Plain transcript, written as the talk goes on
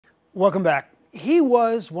Welcome back. He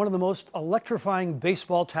was one of the most electrifying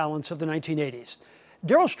baseball talents of the 1980s.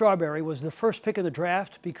 Darryl Strawberry was the first pick in the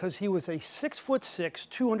draft because he was a 6'6",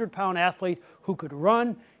 200-pound athlete who could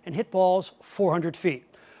run and hit balls 400 feet.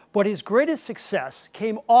 But his greatest success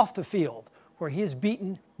came off the field, where he has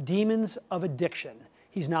beaten demons of addiction.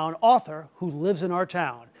 He's now an author who lives in our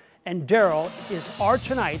town. And Darryl is our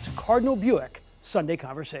tonight's Cardinal Buick Sunday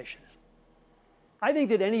Conversation. I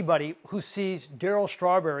think that anybody who sees Darryl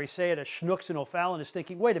Strawberry, say at a Schnucks in O'Fallon, is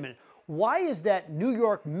thinking, wait a minute, why is that New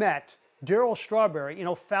York Met Darryl Strawberry in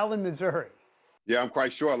O'Fallon, Missouri? Yeah, I'm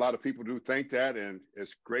quite sure a lot of people do think that, and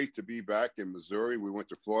it's great to be back in Missouri. We went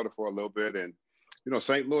to Florida for a little bit, and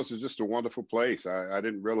St. Louis is just a wonderful place. I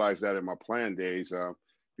didn't realize that in my playing days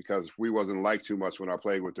because we wasn't liked too much when I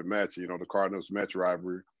played with the Mets. The Cardinals-Mets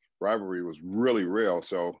rivalry was really real.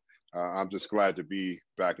 So I'm just glad to be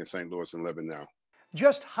back in St. Louis and living now.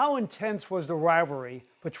 Just how intense was the rivalry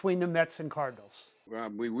between the Mets and Cardinals?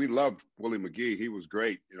 We loved Willie McGee. He was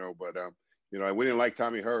great, but we didn't like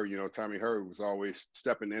Tommy Hurd. Tommy Hurd was always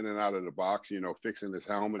stepping in and out of the box, fixing his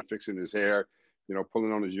helmet, fixing his hair,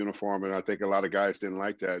 pulling on his uniform. And I think a lot of guys didn't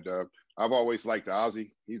like that. I've always liked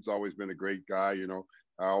Ozzie. He's always been a great guy.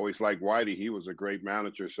 I always liked Whitey. He was a great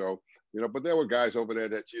manager. So, but there were guys over there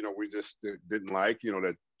that, we just didn't like,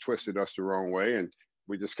 that twisted us the wrong way. And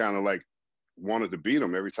we just kind of wanted to beat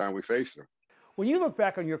them every time we faced them. When you look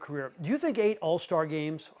back on your career, do you think 8 All-Star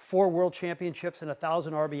games, 4 World Championships, and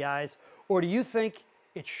 1,000 RBIs, or do you think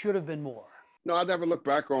it should have been more? No, I never look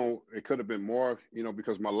back on it could have been more,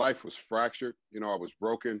 because my life was fractured. I was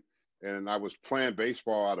broken, and I was playing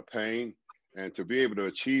baseball out of pain. And to be able to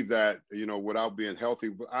achieve that, without being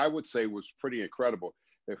healthy, I would say was pretty incredible.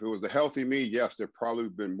 If it was the healthy me, yes, there probably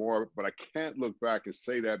would have been more, but I can't look back and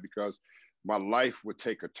say that because my life would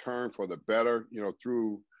take a turn for the better,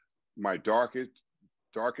 through my darkest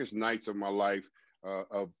nights of my life,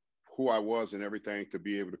 of who I was and everything, to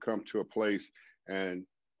be able to come to a place and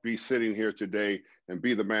be sitting here today and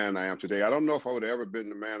be the man I am today. I don't know if I would have ever been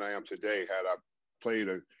the man I am today had I played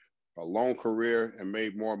a long career and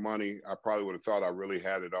made more money. I probably would have thought I really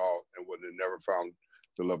had it all and would have never found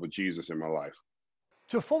the love of Jesus in my life.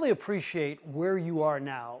 To fully appreciate where you are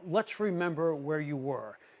now, let's remember where you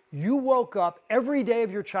were. You woke up every day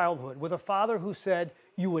of your childhood with a father who said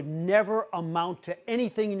you would never amount to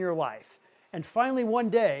anything in your life. And finally, one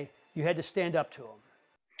day, you had to stand up to him.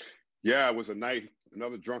 Yeah, it was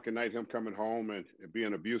another drunken night, him coming home and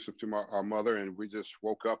being abusive to our mother. And we just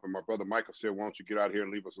woke up and my brother Michael said, why don't you get out here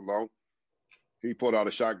and leave us alone? He pulled out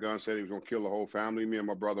a shotgun, said he was going to kill the whole family. Me and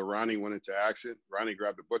my brother Ronnie went into action. Ronnie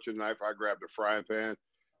grabbed the butcher knife. I grabbed the frying pan.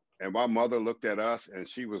 And my mother looked at us, and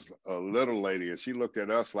she was a little lady, and she looked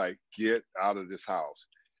at us like, get out of this house.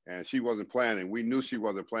 And she wasn't playing, and we knew she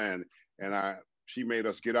wasn't playing. And she made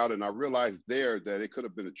us get out, and I realized there that it could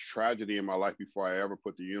have been a tragedy in my life before I ever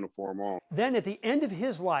put the uniform on. Then at the end of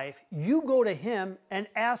his life, you go to him and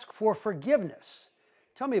ask for forgiveness.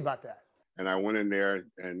 Tell me about that. And I went in there,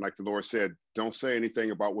 and like the Lord said, don't say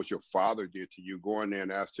anything about what your father did to you. Go in there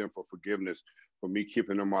and ask him for forgiveness for me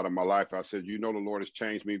keeping him out of my life. I said, the Lord has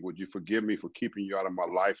changed me. Would you forgive me for keeping you out of my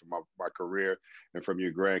life and my career and from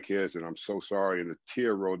your grandkids? And I'm so sorry. And a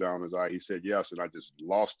tear rolled down his eye. He said, yes. And I just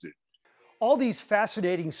lost it. All these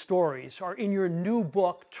fascinating stories are in your new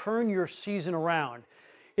book, Turn Your Season Around.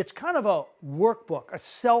 It's kind of a workbook, a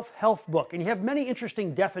self-help book. And you have many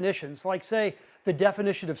interesting definitions, like, say, the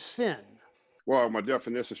definition of sin. Well, my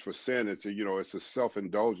definitions for sin, it's a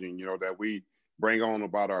self-indulging, that we bring on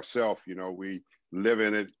about ourselves. We live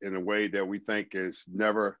in it in a way that we think is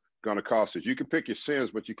never going to cost us. You can pick your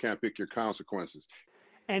sins, but you can't pick your consequences.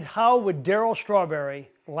 And how would Darryl Strawberry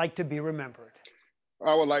like to be remembered?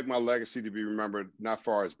 I would like my legacy to be remembered, not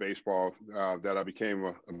far as baseball, that I became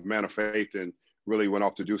a man of faith and really went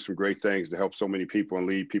off to do some great things to help so many people and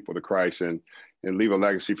lead people to Christ and leave a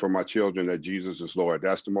legacy for my children that Jesus is Lord.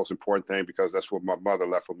 That's the most important thing because that's what my mother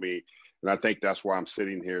left for me. And I think that's why I'm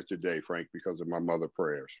sitting here today, Frank, because of my mother's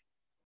prayers.